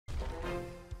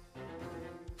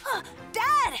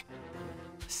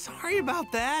Sorry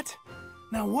about that.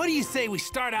 Now, what do you say we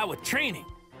start out with training?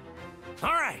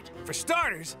 All right, for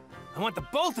starters, I want the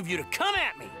both of you to come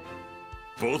at me.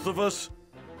 Both of us?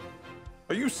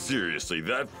 Are you seriously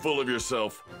that full of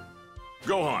yourself?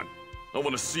 Gohan, I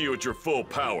want to see you at your full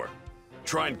power.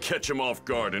 Try and catch him off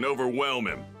guard and overwhelm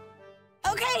him.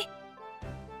 Okay.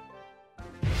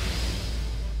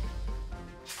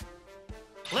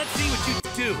 Let's see what you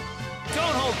do.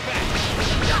 Don't hold back.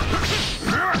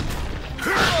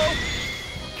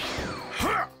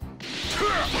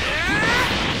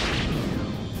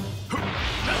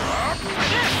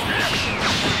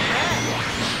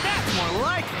 That's more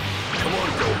like it. Come on,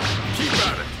 Goku. Keep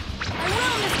at it. I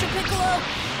will, Mr. Piccolo.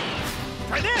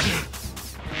 Try this.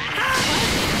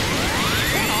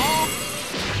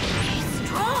 He's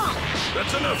strong.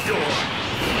 That's enough, Gohan.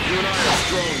 You and I are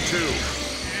strong, too.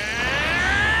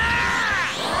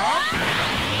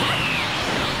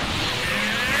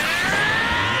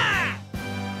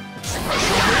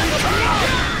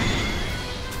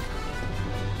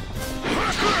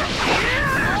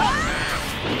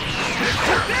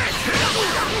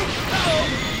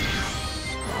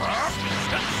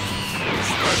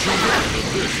 Special version of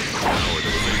this is the power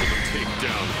that was able to take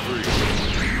down Frieza.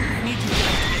 I need you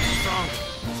guys to get stronger.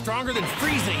 Stronger than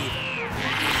Frieza, even.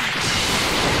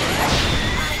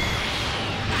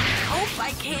 I hope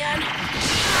I can.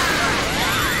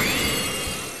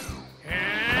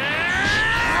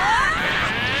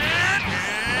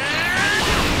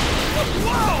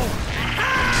 Whoa!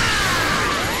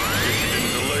 You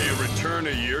didn't delay your return a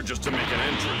year just to make an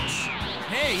entrance.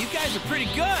 Hey, you guys are pretty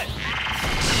good.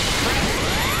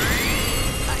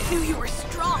 I knew you were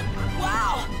strong.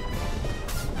 Wow.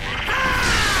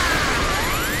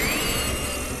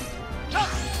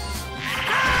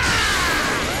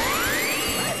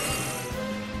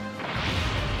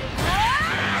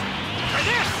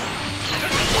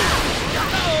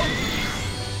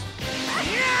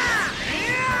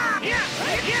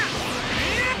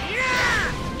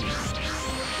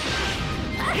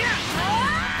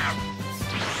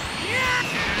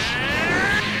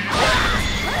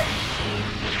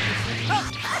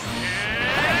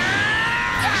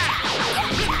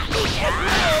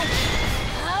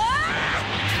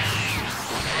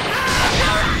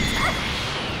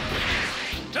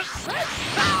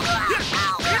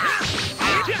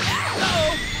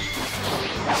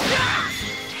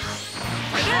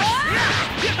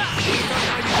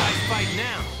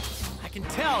 I can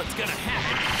tell it's gonna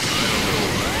happen.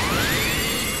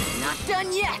 Not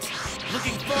done yet.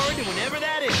 Looking forward to whenever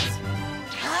that is.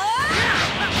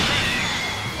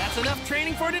 That's enough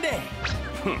training for today.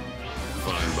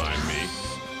 Fine by me.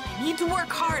 I need to work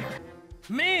harder.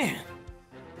 Man,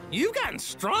 you've gotten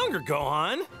stronger,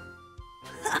 Gohan.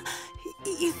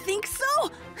 You think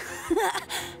so?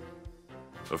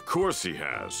 Of course he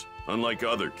has. Unlike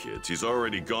other kids, he's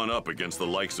already gone up against the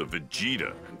likes of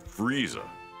Vegeta and Frieza.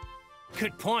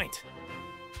 Good point.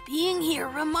 Being here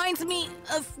reminds me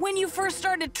of when you first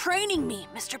started training me,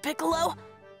 Mr. Piccolo.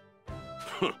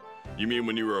 You mean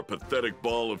when you were a pathetic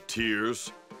ball of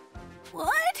tears?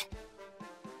 What?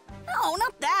 No,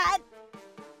 not that.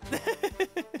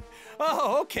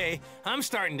 Oh, okay. I'm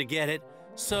starting to get it.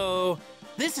 So,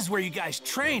 this is where you guys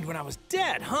trained when I was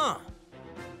dead, huh?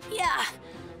 Yeah,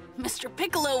 Mr.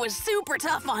 Piccolo was super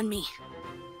tough on me.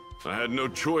 I had no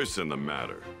choice in the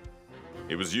matter.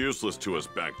 He was useless to us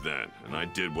back then, and I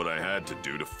did what I had to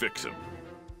do to fix him.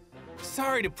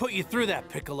 Sorry to put you through that,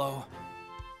 Piccolo.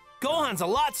 Gohan's a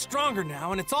lot stronger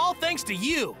now, and it's all thanks to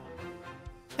you.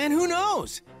 And who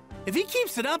knows? If he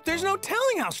keeps it up, there's no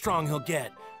telling how strong he'll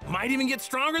get. Might even get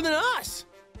stronger than us.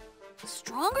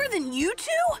 Stronger than you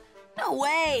two? No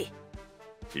way.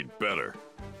 He'd better.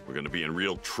 We're gonna be in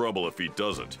real trouble if he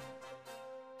doesn't.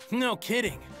 No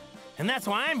kidding. And that's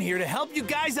why I'm here to help you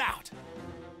guys out.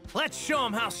 Let's show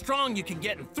him how strong you can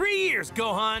get in 3 years,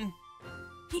 Gohan.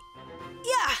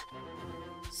 Yeah.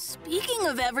 Speaking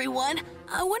of everyone,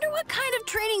 I wonder what kind of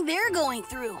training they're going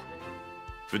through.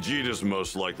 Vegeta's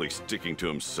most likely sticking to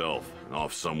himself and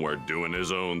off somewhere doing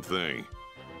his own thing.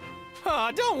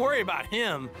 Oh, don't worry about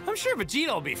him. I'm sure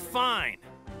Vegeta will be fine.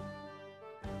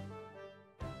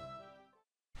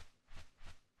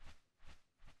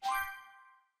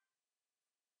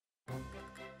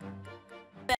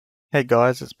 Hey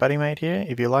guys, it's BuddyMate here.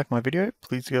 If you like my video,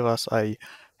 please give us a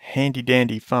handy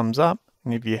dandy thumbs up.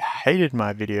 And if you hated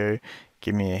my video,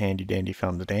 give me a handy dandy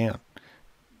thumbs down.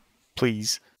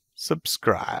 Please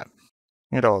subscribe.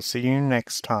 And I'll see you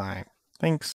next time. Thanks.